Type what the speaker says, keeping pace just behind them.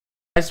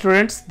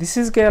Students this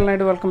is KL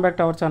night welcome back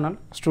to our channel.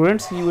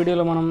 Students ఈ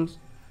వీడియోలో మనం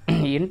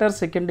inter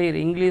second year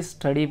English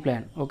study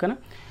plan ఓకేనా,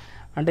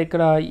 అంటే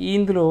ఇక్కడ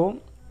ఇందులో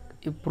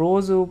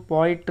prose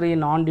poetry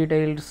non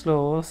డీటెయిల్స్లో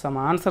some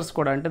answers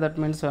కూడా, అంటే దట్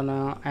మీన్స్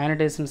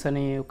యానిటేషన్స్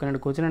అని ఓకేనా,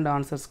 క్వశ్చన్ అండ్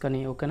ఆన్సర్స్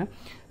కానీ ఓకేనా.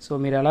 సో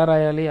మీరు ఎలా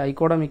రాయాలి అవి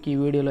కూడా మీకు ఈ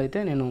వీడియోలో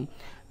అయితే నేను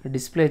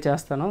డిస్ప్లే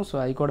చేస్తాను. సో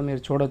అవి కూడా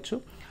మీరు చూడొచ్చు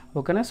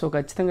ఓకేనా. సో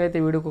ఖచ్చితంగా అయితే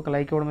వీడియోకి ఒక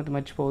లైక్ ఇవ్వడం అయితే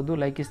మర్చిపోవద్దు.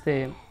 లైక్ ఇస్తే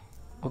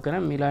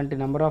ఓకేనా మీలాంటి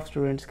నెంబర్ ఆఫ్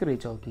స్టూడెంట్స్కి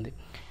రీచ్ అవుతుంది.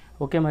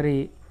 ఓకే, మరి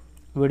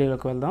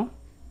వీడియోలోకి వెళ్దాం.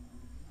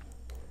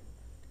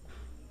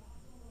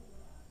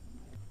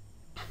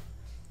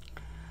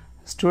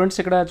 స్టూడెంట్స్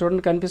ఇక్కడ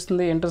చూడండి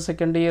కనిపిస్తుంది inter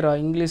second year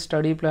English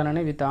study plan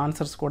అని విత్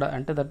ఆన్సర్స్ కూడా,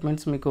 అంటే దట్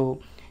మీన్స్ మీకు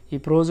ఈ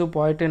ప్రోజు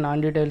పోయిటరీ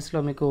నాన్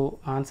డీటెయిల్స్లో మీకు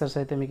ఆన్సర్స్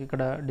అయితే మీకు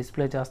ఇక్కడ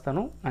డిస్ప్లే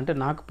చేస్తాను. అంటే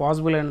నాకు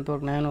పాసిబుల్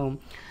అయినంతవరకు నేను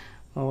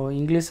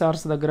ఇంగ్లీష్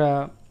ఆర్ట్స్ దగ్గర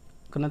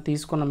కన్నా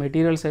తీసుకున్న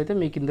మెటీరియల్స్ అయితే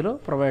మీకు ఇందులో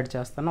ప్రొవైడ్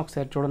చేస్తాను.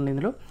 ఒకసారి చూడండి,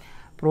 ఇందులో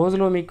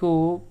ప్రోజ్లో మీకు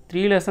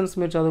 3 లెసన్స్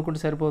మీరు చదువుకుంటే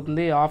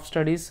సరిపోతుంది. Of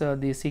studies,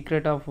 the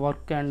secret of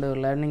work and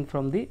learning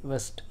from the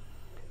west.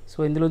 So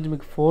ఇందులోంచి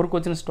మీకు 4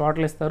 క్వశ్చన్స్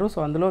టోటల్ ఇస్తారు. సో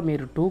అందులో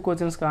మీరు 2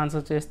 క్వశ్చన్స్కి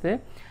ఆన్సర్ చేస్తే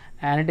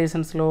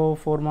యానిటేషన్స్లో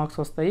 4 మార్క్స్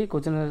వస్తాయి,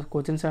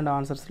 questions and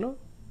ఆన్సర్స్లో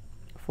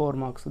 4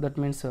 marks. That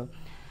means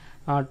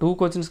 2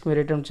 క్వశ్చన్స్కి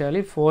మీరు అటెంప్ట్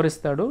చేయాలి, 4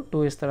 ఇస్తాడు,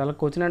 2 ఇస్తాడు. అలా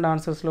క్వశ్చన్ అండ్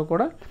ఆన్సర్స్లో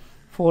కూడా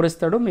 4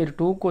 ఇస్తాడు, మీరు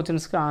 2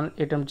 క్వశ్చన్స్కి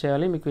అటెంప్ట్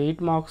చేయాలి. మీకు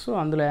 8 మార్క్స్,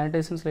 అందులో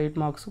యానిటేషన్స్లో 8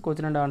 marks,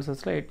 question and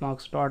ఆన్సర్స్లో 8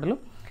 marks, total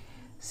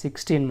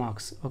 16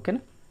 marks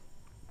ఓకేనా.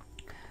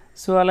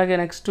 సో అలాగే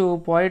నెక్స్ట్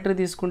పోయిటరీ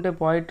తీసుకుంటే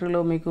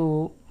పోయిటరీలో మీకు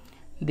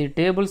the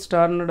tables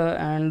turned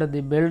and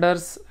the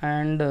builders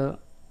and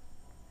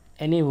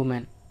any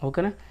women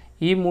ఓకేనా.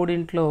 ఈ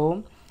మూడింట్లో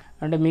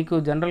అంటే మీకు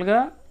జనరల్గా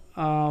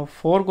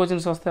 4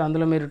 క్వశ్చన్స్ వస్తాయి.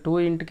 అందులో మీరు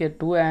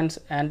 2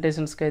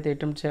 యానిటేషన్స్కి అయితే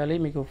అటెంప్ట్ చేయాలి,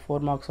 మీకు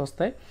 4 మార్క్స్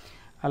వస్తాయి.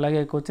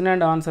 అలాగే క్వశ్చన్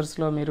అండ్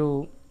ఆన్సర్స్లో మీరు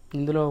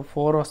ఇందులో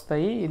 4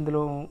 వస్తాయి.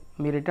 ఇందులో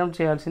మీరు అటెంప్ట్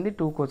చేయాల్సింది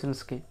 2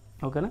 క్వశ్చన్స్కి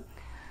ఓకేనా.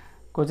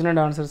 క్వశ్చన్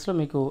అండ్ ఆన్సర్స్లో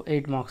మీకు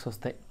 8 మార్క్స్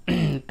వస్తాయి.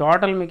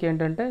 టోటల్ మీకు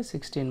ఏంటంటే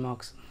 16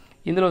 మార్క్స్.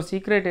 ఇందులో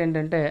సీక్రెట్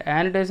ఏంటంటే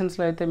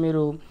యానిటేషన్స్లో అయితే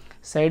మీరు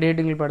సైడ్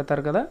హెడ్డింగ్లు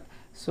పెడతారు కదా,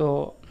 సో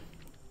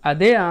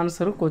అదే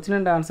ఆన్సర్ క్వశ్చన్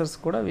అండ్ ఆన్సర్స్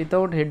కూడా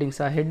వితౌట్ హెడ్డింగ్స్,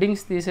 ఆ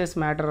హెడ్డింగ్స్ తీసేసి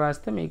మ్యాటర్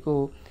రాస్తే మీకు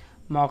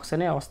మార్క్స్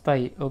అనేవి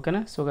వస్తాయి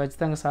ఓకేనా. సో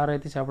ఖచ్చితంగా సార్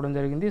అయితే చెప్పడం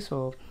జరిగింది, సో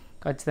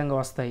ఖచ్చితంగా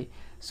వస్తాయి.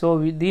 సో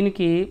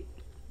దీనికి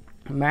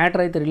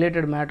మ్యాటర్ అయితే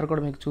రిలేటెడ్ మ్యాటర్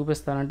కూడా మీకు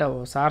చూపిస్తానంటే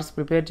సార్స్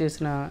ప్రిపేర్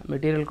చేసిన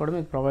మెటీరియల్ కూడా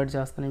మీకు ప్రొవైడ్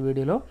చేస్తాను ఈ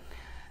వీడియోలో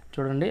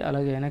చూడండి.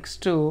 అలాగే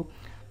నెక్స్ట్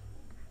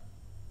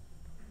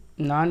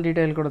నాన్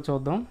డీటెయిల్ కూడా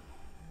చూద్దాం.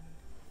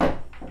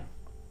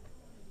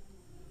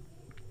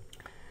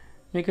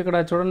 మీకు ఇక్కడ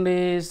చూడండి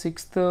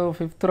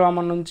 5th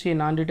రోమన్ నుంచి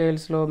నాన్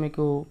డీటెయిల్స్లో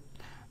మీకు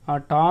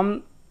టామ్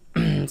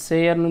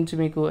సేయర్ నుంచి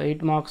మీకు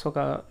 8 మార్క్స్.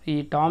 ఈ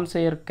టామ్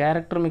సేయర్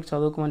క్యారెక్టర్ మీకు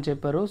చదువుకోమని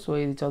చెప్పారు. సో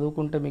ఇది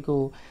చదువుకుంటే మీకు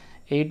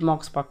 8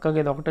 మార్క్స్ పక్కగా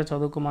ఇది ఒకటే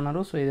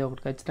చదువుకోమన్నారు. సో ఇది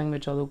ఒకటి ఖచ్చితంగా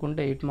మీరు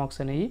చదువుకుంటే 8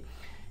 మార్క్స్ అనేవి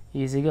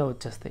ఈజీగా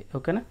వచ్చేస్తాయి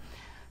ఓకేనా.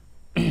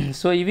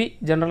 సో ఇవి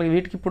జనరల్గా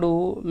వీటికి ఇప్పుడు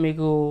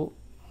మీకు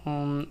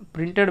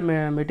ప్రింటెడ్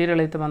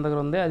మెటీరియల్ అయితే మన దగ్గర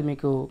ఉంది, అది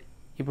మీకు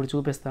ఇప్పుడు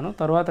చూపిస్తాను.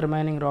 తర్వాత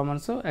రిమైనింగ్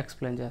రోమన్స్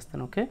ఎక్స్ప్లెయిన్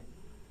చేస్తాను ఓకే.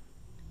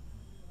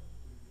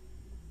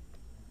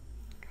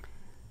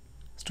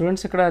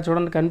 స్టూడెంట్స్ ఇక్కడ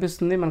చూడండి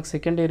కనిపిస్తుంది మనకు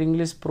సెకండ్ ఇయర్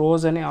ఇంగ్లీష్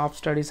ప్రోజ్ అని ఆఫ్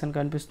స్టడీస్ అని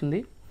కనిపిస్తుంది.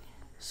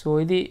 సో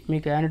ఇది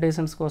మీకు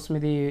యానిటేషన్స్ కోసం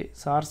ఇది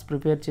సార్స్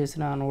ప్రిపేర్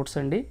చేసిన నోట్స్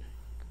అండి,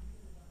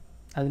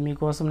 అది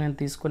మీకోసం నేను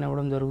తీసుకొని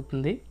ఇవ్వడం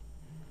జరుగుతుంది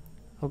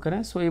ఓకేనా.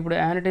 సో ఇప్పుడు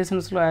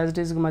యానిటేషన్స్లో యాజ్ ఇట్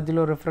ఈస్కి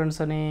మధ్యలో రిఫరెన్స్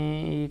అని,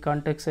 ఈ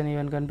కాంటెక్స్ అని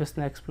ఇవన్నీ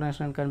కనిపిస్తుంది,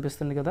 ఎక్స్ప్లెనేషన్ అని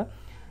కనిపిస్తుంది కదా,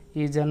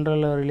 ఈ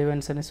జనరల్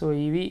రిలివెన్స్ అని. సో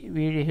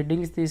వీటి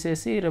హెడ్డింగ్స్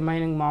తీసేసి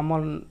రిమైనింగ్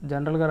మామూలు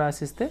జనరల్గా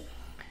రాసిస్తే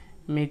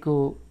మీకు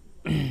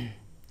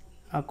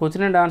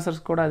క్వశ్చన్ అండ్ ఆన్సర్స్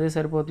కూడా అదే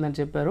సరిపోతుందని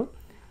చెప్పారు.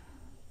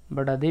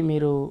 బట్ అది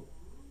మీరు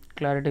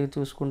క్లారిటీగా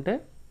చూసుకుంటే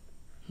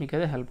మీకు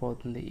అదే హెల్ప్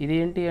అవుతుంది. ఇది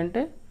ఏంటి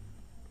అంటే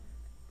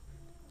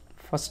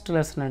ఫస్ట్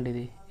లెసన్ అండి,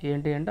 ఇది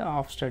ఏంటి అంటే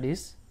ఆఫ్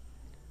స్టడీస్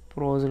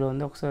ప్రోజ్లో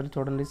ఉంది. ఒకసారి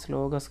చూడండి,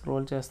 స్లోగా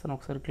స్క్రోల్ చేస్తాను,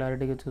 ఒకసారి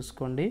క్లారిటీగా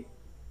చూసుకోండి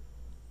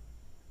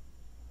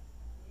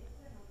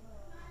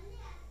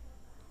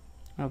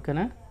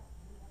ఓకేనా.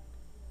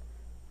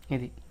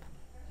 ఇది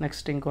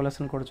నెక్స్ట్ ఇంకో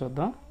లెసన్ కూడా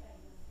చూద్దాం.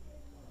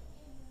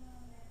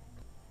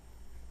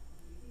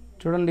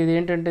 చూడండి ఇది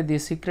ఏంటంటే ది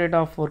సీక్రెట్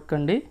ఆఫ్ వర్క్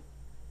అండి.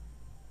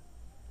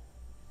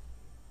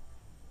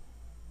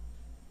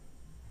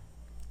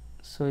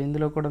 సో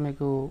ఇందులో కూడా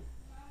మీకు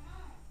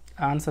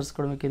ఆన్సర్స్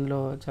కూడా మీకు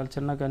ఇందులో చాలా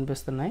చిన్నగా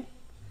కనిపిస్తున్నాయి.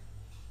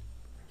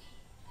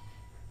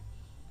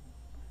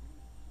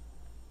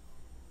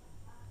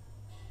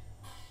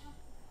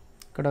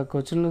 ఇక్కడ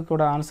క్వశ్చన్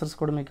కూడా ఆన్సర్స్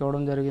కూడా మీకు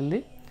ఇవ్వడం జరిగింది.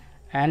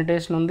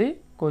 యానిటేషన్ ఉంది,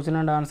 క్వశ్చన్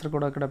అండ్ ఆన్సర్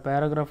కూడా ఇక్కడ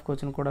పారాగ్రాఫ్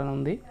క్వశ్చన్ కూడా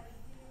ఉంది,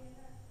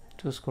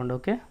 చూసుకోండి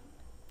ఓకే.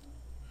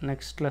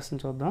 నెక్స్ట్ లెసన్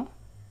చూద్దాం.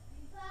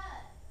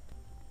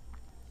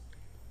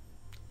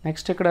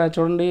 నెక్స్ట్ ఇక్కడ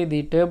చూడండి ది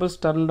టేబుల్స్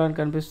టర్న్ అని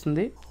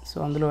కనిపిస్తుంది. సో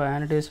అందులో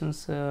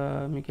యానిటేషన్స్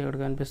మీకు ఇక్కడ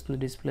కనిపిస్తుంది,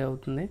 డిస్ప్లే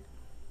అవుతుంది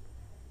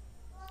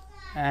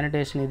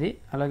యానిటేషన్ ఇది.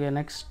 అలాగే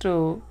నెక్స్ట్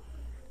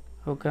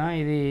ఓకే,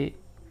 ఇది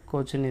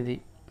క్వశ్చన్, ఇది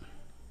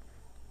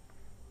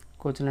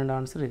క్వశ్చన్ అండ్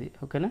ఆన్సర్ ఇది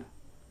ఓకేనా.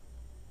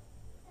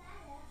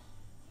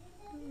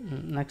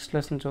 నెక్స్ట్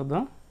లెసన్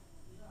చూద్దాం.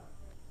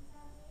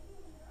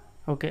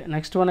 ఓకే,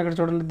 నెక్స్ట్ వన్ ఇక్కడ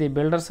చూడండి, ది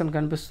బిల్డర్స్ అని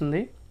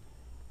కనిపిస్తుంది.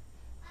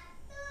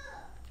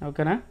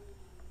 ఓకేనా,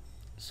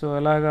 సో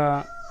అలాగా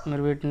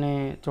మీరు వీటిని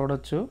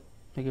చూడొచ్చు,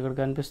 మీకు ఇక్కడ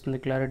కనిపిస్తుంది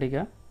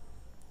క్లారిటీగా.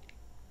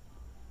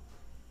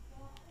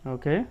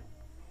 ఓకే,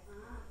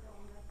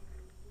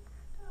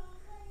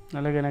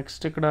 అలాగే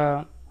నెక్స్ట్ ఇక్కడ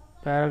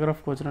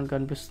పారాగ్రాఫ్ క్వశ్చన్ అని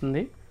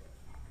కనిపిస్తుంది.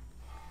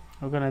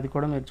 ఓకేనా, అది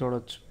కూడా మీరు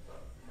చూడవచ్చు.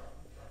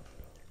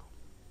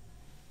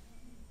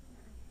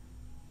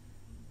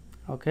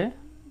 ఓకే,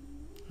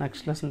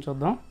 నెక్స్ట్ లెసన్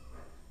చూద్దాం.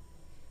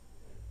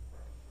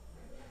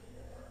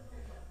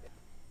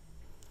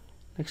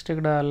 నెక్స్ట్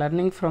ఇక్కడ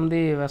లెర్నింగ్ ఫ్రమ్ ది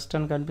వెస్ట్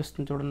అని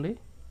కనిపిస్తుంది చూడండి.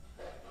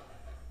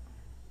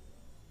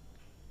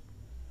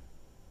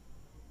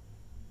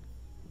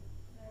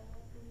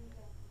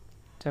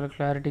 చాలా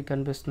క్లారిటీ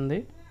కనిపిస్తుంది.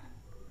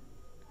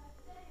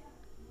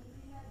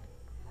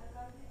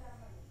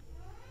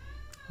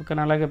 ఓకే,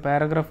 అలాగే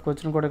పారాగ్రాఫ్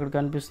క్వశ్చన్ కూడా ఇక్కడ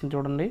కనిపిస్తుంది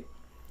చూడండి.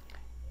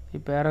 ఈ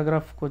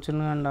పారాగ్రాఫ్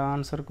క్వశ్చన్ అండ్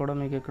ఆన్సర్ కూడా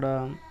మీకు ఇక్కడ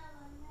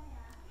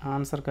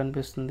ఆన్సర్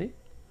కనిపిస్తుంది.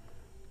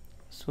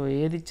 సో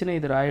ఏది ఇచ్చినా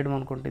ఇది రాయడం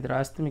అనుకుంటే, ఇది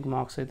రాస్తే మీకు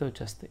మార్క్స్ అయితే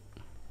వచ్చేస్తాయి.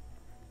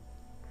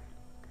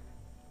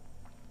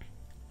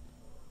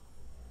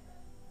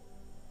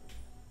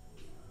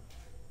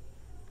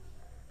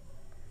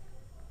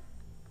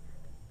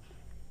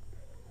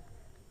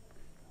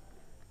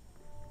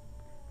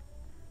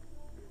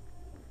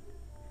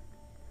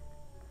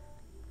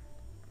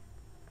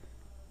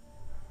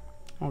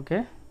 ఓకే,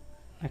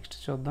 నెక్స్ట్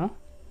చూద్దాం.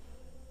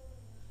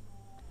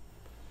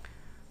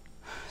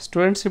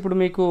 స్టూడెంట్స్, ఇప్పుడు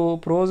మీకు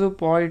ప్రోజు,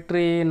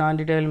 పోయిటరీ, నాన్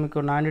డీటెయిల్, మీకు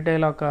నాన్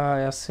డీటెయిల్ ఒక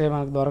ఎస్సే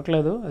మనకు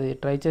దొరకలేదు, అది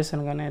ట్రై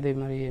చేశాను కానీ అది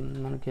మరి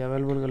మనకి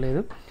అవైలబుల్గా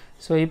లేదు.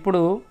 సో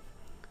ఇప్పుడు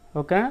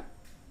okay,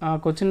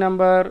 question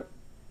number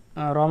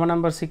Roman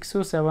number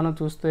 6, 7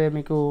 చూస్తే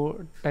మీకు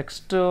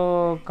టెక్స్ట్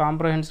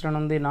కాంప్రహెన్షన్ అని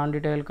ఉంది, నాన్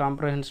డీటెయిల్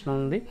కాంప్రహెన్షన్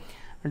ఉంది.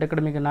 అంటే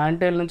ఇక్కడ మీకు నాన్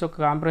డీటెయిల్ నుంచి ఒక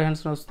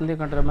కాంప్రహెన్షన్ వస్తుంది,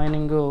 ఇక్కడ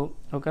రిమైనింగ్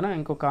ఓకేనా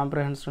ఇంకో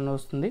కాంప్రహెన్షన్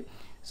వస్తుంది.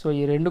 సో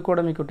ఈ రెండు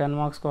కూడా మీకు 10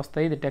 మార్క్స్కి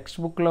వస్తాయి. ఇది టెక్స్ట్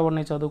బుక్లో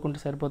ఉన్నాయి, చదువుకుంటే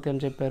సరిపోతాయి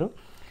అని చెప్పారు.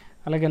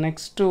 అలాగే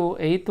నెక్స్ట్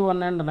 8th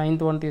 1 అండ్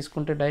 9th 1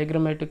 తీసుకుంటే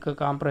డయాగ్రమాటిక్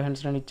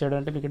కాంప్రహెన్షన్ అని ఇచ్చాడు.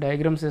 అంటే మీకు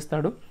డయాగ్రామ్స్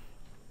ఇస్తాడు,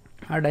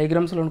 ఆ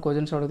డయాగ్రామ్స్లోని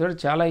క్వశ్చన్స్ అడుగుతాడు,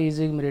 చాలా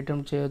ఈజీగా మీరు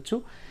అటెంప్ట్ చేయొచ్చు.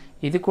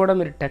 ఇది కూడా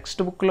మీరు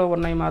టెక్స్ట్ బుక్లో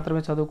ఉన్నాయి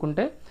మాత్రమే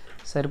చదువుకుంటే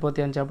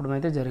సరిపోతాయి అని చెప్పడం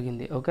అయితే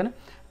జరిగింది. ఓకేనా,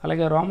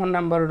 అలాగే రోమన్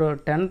నెంబర్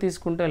 10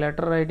 తీసుకుంటే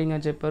లెటర్ రైటింగ్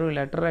అని చెప్పారు.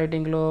 లెటర్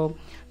రైటింగ్లో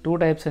 2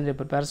 టైప్స్ అని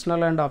చెప్పారు,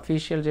 పర్సనల్ అండ్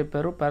అఫీషియల్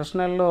చెప్పారు.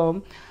 పర్సనల్లో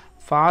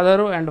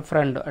ఫాదరు అండ్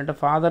ఫ్రెండ్, అంటే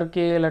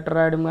ఫాదర్కి లెటర్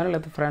రాయడం కానీ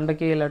లేకపోతే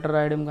ఫ్రెండ్కి లెటర్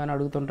రాయడం కానీ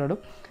అడుగుతుంటాడు.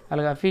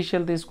 అలాగే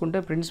అఫీషియల్ తీసుకుంటే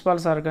ప్రిన్సిపాల్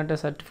సార్కి అంటే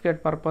సర్టిఫికేట్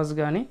పర్పస్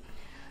కానీ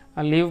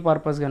లీవ్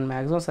పర్పస్ కానీ,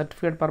 మ్యాక్సిమం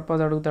సర్టిఫికేట్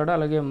పర్పస్ అడుగుతాడు.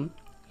 అలాగే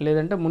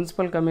లేదంటే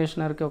మున్సిపల్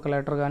కమిషనర్కి ఒక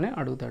లెటర్ కానీ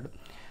అడుగుతాడు.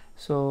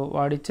 సో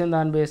వాడిచ్చిన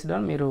దాని బేస్డ్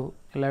మీరు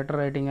లెటర్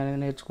రైటింగ్ అనేది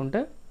నేర్చుకుంటే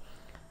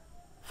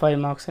 5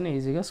 మార్క్స్ అని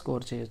ఈజీగా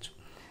స్కోర్ చేయొచ్చు.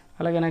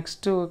 అలాగే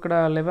నెక్స్ట్ ఇక్కడ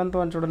 11th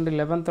 1 చూడండి.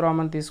 11th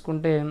రోమన్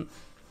తీసుకుంటే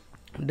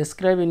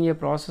డిస్క్రైబ్ ఇన్ ఏ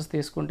ప్రాసెస్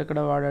తీసుకుంటే ఇక్కడ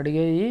వాడు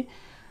అడిగేవి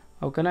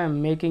ఓకేనా,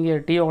 మేకింగ్ ఏ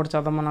టీ ఒకటి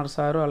చదవమన్నారు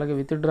సారు. అలాగే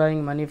with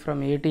drawing money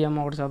from ATM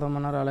ఒకటి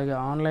చదవమన్నారు. అలాగే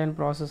ఆన్లైన్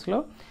ప్రాసెస్లో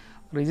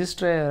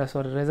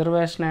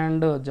రిజర్వేషన్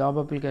అండ్ జాబ్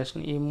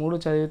అప్లికేషన్, ఈ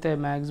 3 చదివితే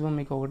మ్యాక్సిమం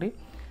మీకు ఒకటి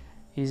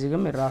ఈజీగా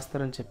మీరు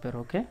రాస్తారని చెప్పారు.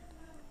 ఓకే,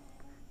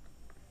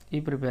 ఈ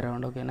ప్రిపేర్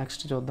అవ్వండి. ఓకే,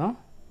 నెక్స్ట్ చూద్దాం.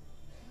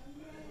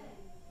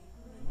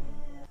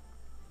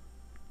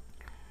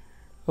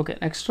 ఓకే,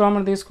 నెక్స్ట్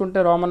రోమన్ తీసుకుంటే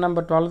రోమన్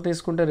నెంబర్ 12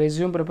 తీసుకుంటే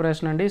రెజ్యూమ్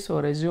ప్రిపరేషన్ అండి. సో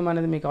రెజ్యూమ్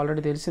అనేది మీకు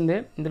ఆల్రెడీ తెలిసిందే.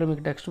 ఇందులో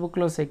మీకు టెక్స్ట్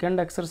బుక్లో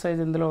సెకండ్ ఎక్సర్సైజ్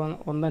ఇందులో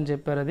ఉందని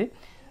చెప్పారు. అది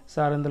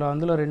సార్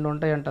అందులో 2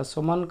 ఉంటాయంట,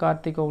 సుమన్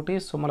కార్తిక్ ఒకటి,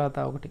 సుమలత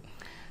ఒకటి.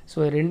 సో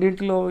ఈ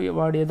రెండింటిలో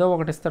వాడు ఏదో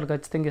ఒకటి ఇస్తాడు,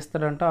 ఖచ్చితంగా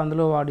ఇస్తాడంట.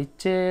 అందులో వాడు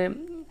ఇచ్చే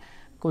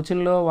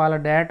క్వశ్చన్లో వాళ్ళ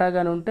డేటా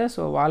కానీ ఉంటే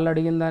సో వాళ్ళు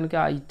అడిగిన దానికి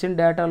ఆ ఇచ్చిన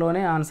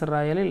డేటాలోనే ఆన్సర్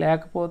రాయాలి,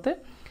 లేకపోతే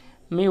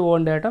మీ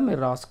ఓన్ డేటా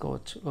మీరు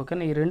రాసుకోవచ్చు.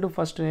 ఓకేనా, ఈ 2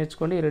 ఫస్ట్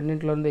నేర్చుకోండి, ఈ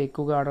రెండింటిలోనే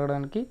ఎక్కువగా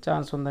అడగడానికి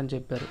ఛాన్స్ ఉందని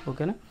చెప్పారు.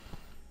 ఓకేనా,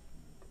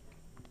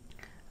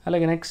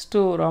 అలాగే నెక్స్ట్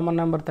రోమన్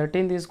నెంబర్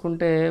 13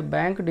 తీసుకుంటే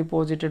బ్యాంక్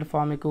డిపాజిటెడ్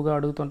ఫామ్ ఎక్కువగా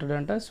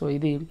అడుగుతుంటాడంట. సో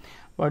ఇది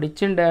వాడు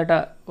ఇచ్చిన డేటా,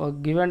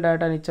 గివెన్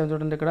డేటాని ఇచ్చాను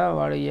చూడండి. ఇక్కడ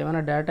వాడు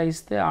ఏమైనా డేటా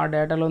ఇస్తే ఆ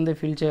డేటాలోనే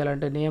ఫిల్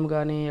చేయాలంటే నేమ్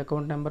కానీ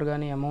అకౌంట్ నెంబర్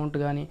కానీ అమౌంట్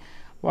కానీ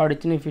వాడు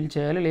ఇచ్చి ఫిల్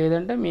చేయాలి.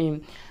 లేదంటే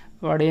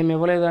వాడు ఏమి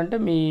ఇవ్వలేదంటే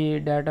మీ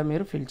డేటా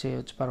మీరు ఫిల్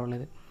చేయవచ్చు,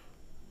 పర్వాలేదు.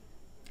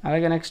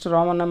 అలాగే నెక్స్ట్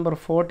రోమన్ నెంబర్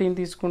 14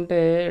 తీసుకుంటే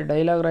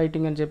డైలాగ్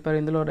రైటింగ్ అని చెప్పారు.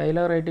 ఇందులో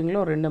డైలాగ్ రైటింగ్లో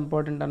 2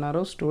 ఇంపార్టెంట్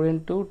అన్నారు,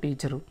 స్టూడెంట్ టు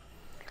టీచరు,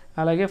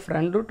 అలాగే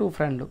ఫ్రెండ్ టు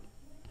ఫ్రెండ్.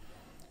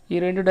 ఈ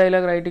 2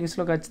 డైలాగ్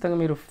రైటింగ్స్లో ఖచ్చితంగా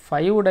మీరు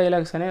 5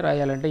 డైలాగ్స్ అనేవి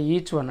రాయాలంటే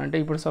ఈచ్ వన్. అంటే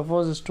ఇప్పుడు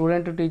సపోజ్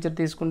స్టూడెంట్ టు టీచర్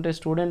తీసుకుంటే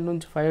స్టూడెంట్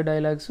నుంచి 5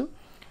 డైలాగ్స్,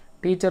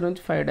 టీచర్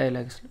నుంచి 5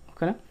 డైలాగ్స్.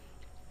 ఓకేనా,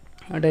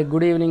 అంటే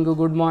good evening,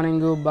 good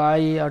morning,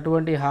 bye,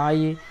 అటువంటి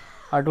హాయ్,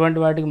 అటువంటి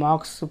వాటికి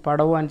మార్క్స్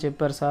పడవు అని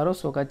చెప్పారు సారు.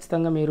 సో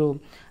ఖచ్చితంగా మీరు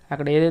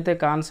అక్కడ ఏదైతే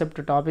కాన్సెప్ట్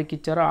టాపిక్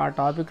ఇచ్చారో ఆ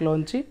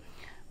టాపిక్లోంచి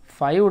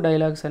 5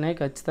 డైలాగ్స్ అనేవి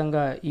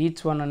ఖచ్చితంగా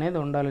ఈచ్ వన్ అనేది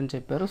ఉండాలని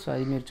చెప్పారు. సో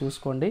అది మీరు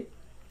చూసుకోండి.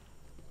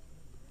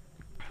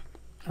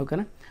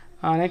 ఓకేనా,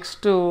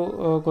 next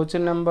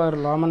question number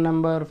Roman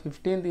number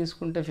 15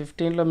 తీసుకుంటే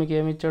 15లో మీకు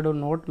ఏమి ఇచ్చాడు,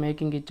 నోట్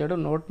మేకింగ్ ఇచ్చాడు.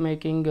 Note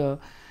making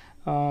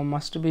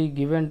must be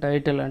given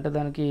title, అంటే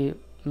దానికి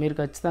మీరు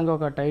ఖచ్చితంగా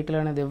ఒక టైటిల్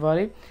అనేది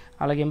ఇవ్వాలి.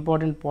 అలాగే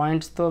ఇంపార్టెంట్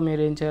పాయింట్స్తో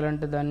మీరు ఏం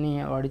చేయాలంటే దాన్ని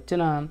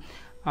వాడిచ్చిన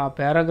ఆ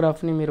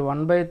పారాగ్రాఫ్ని మీరు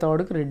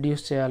 1/3కి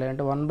రెడ్యూస్ చేయాలి.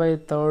 అంటే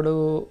 1/3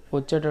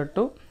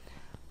 వచ్చేటట్టు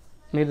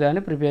మీరు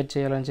దాన్ని ప్రిపేర్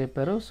చేయాలని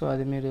చెప్పారు. సో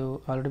అది మీరు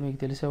ఆల్రెడీ మీకు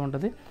తెలిసే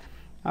ఉంటుంది.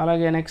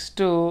 అలాగే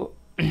నెక్స్ట్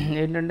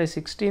ఏంటంటే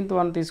 16th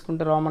వన్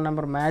తీసుకుంటే రోమన్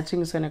నెంబర్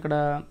మ్యాచింగ్స్ అని ఇక్కడ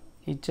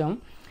ఇచ్చాం.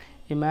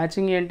 ఈ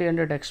మ్యాచింగ్ ఏంటి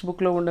అంటే టెక్స్ట్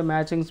బుక్లో ఉండే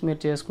మ్యాచింగ్స్ మీరు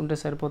చేసుకుంటే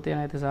సరిపోతాయి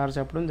అని అయితే సార్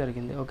చెప్పడం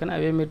జరిగింది. ఓకేనా,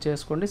 అవే మీరు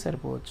చేసుకోండి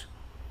సరిపోవచ్చు.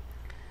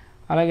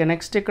 అలాగే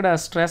నెక్స్ట్ ఇక్కడ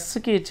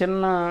స్ట్రెస్కి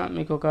చిన్న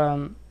మీకు ఒక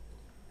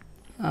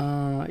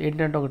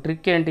ఏంటంటే ఒక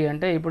ట్రిక్ ఏంటి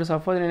అంటే, ఇప్పుడు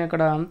సపోజ్ నేను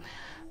ఇక్కడ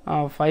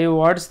 5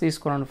 వర్డ్స్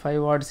తీసుకున్నాను. 5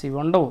 వర్డ్స్ ఇవి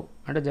ఉండవు,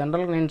 అంటే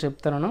జనరల్గా నేను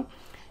చెప్తున్నాను.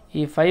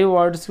 ఈ 5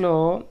 వర్డ్స్లో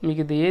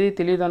మీకు ఇది ఏది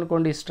తెలియదు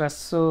అనుకోండి,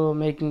 స్ట్రెస్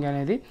మేకింగ్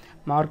అనేది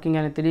మార్కింగ్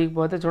అనేది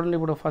తెలియకపోతే చూడండి,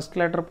 ఇప్పుడు ఫస్ట్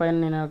లెటర్ పైన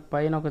నేను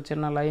పైన ఒక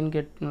చిన్న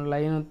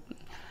లైన్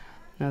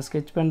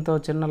స్కెచ్ పెన్తో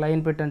చిన్న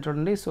లైన్ పెట్టాను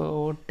చూడండి. సో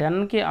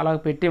 10కి అలా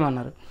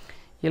పెట్టిమన్నారు.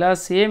 ఇలా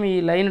సేమ్ ఈ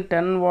లైన్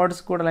 10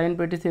 వర్డ్స్ కూడా లైన్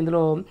పెట్టిస్తే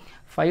ఇందులో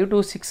 5 to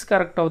 6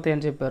 కరెక్ట్ అవుతాయి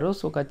అని చెప్పారు.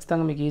 సో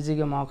ఖచ్చితంగా మీకు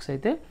ఈజీగా మార్క్స్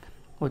అయితే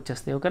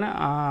వచ్చేస్తాయి. ఓకేనా,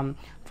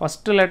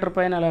 ఫస్ట్ లెటర్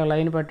పైన అలా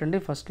లైన్ పెట్టండి.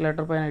 ఫస్ట్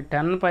లెటర్ పైన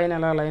 10 పైన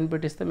అలా లైన్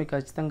పెట్టిస్తే మీకు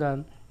ఖచ్చితంగా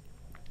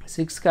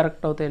 6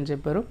 కరెక్ట్ అవుతాయని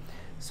చెప్పారు.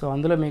 సో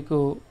అందులో మీకు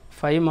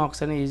 5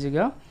 మార్క్స్ అని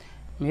ఈజీగా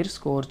మీరు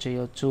స్కోర్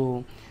చేయొచ్చు.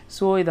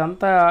 సో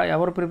ఇదంతా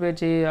ఎవరు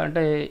ప్రిపేర్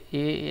అంటే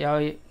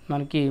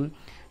మనకి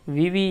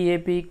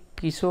వివిఏపి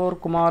కిషోర్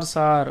కుమార్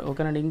సార్,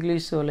 ఓకేనండి,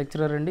 ఇంగ్లీష్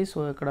లెక్చరర్ అండి. సో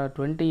ఇక్కడ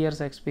 20 years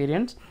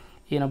ఎక్స్పీరియన్స్.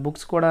 ఈయన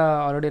బుక్స్ కూడా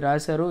ఆల్రెడీ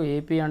రాశారు,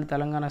 ఏపీ అండ్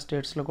తెలంగాణ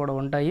స్టేట్స్లో కూడా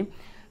ఉంటాయి.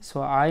 సో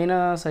ఆయన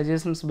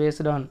సజెషన్స్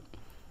బేస్డ్ ఆన్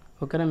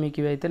ఓకేనా మీకు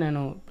ఇవైతే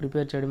నేను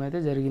ప్రిపేర్ చేయడం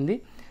అయితే జరిగింది.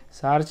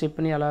 సార్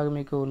చెప్పినవి అలాగే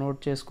మీకు నోట్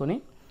చేసుకొని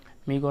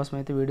మీకోసం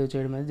అయితే వీడియో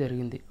చేయడం అయితే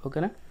జరిగింది.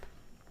 ఓకేనా,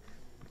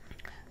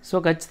 సో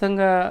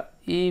ఖచ్చితంగా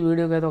ఈ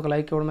వీడియోకి అయితే ఒక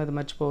లైక్ ఇవ్వడం అయితే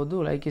మర్చిపోవద్దు.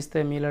 లైక్ ఇస్తే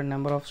మీలాంటి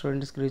నెంబర్ ఆఫ్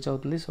స్టూడెంట్స్కి రీచ్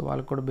అవుతుంది. సో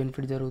వాళ్ళకి కూడా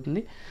బెనిఫిట్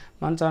జరుగుతుంది.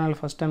 మన ఛానల్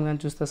ఫస్ట్ టైం కానీ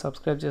చూస్తే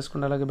సబ్స్క్రైబ్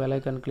చేసుకోండి, అలాగే బెల్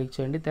ఐకాన్ క్లిక్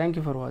చేయండి. Thank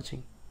you for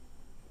watching.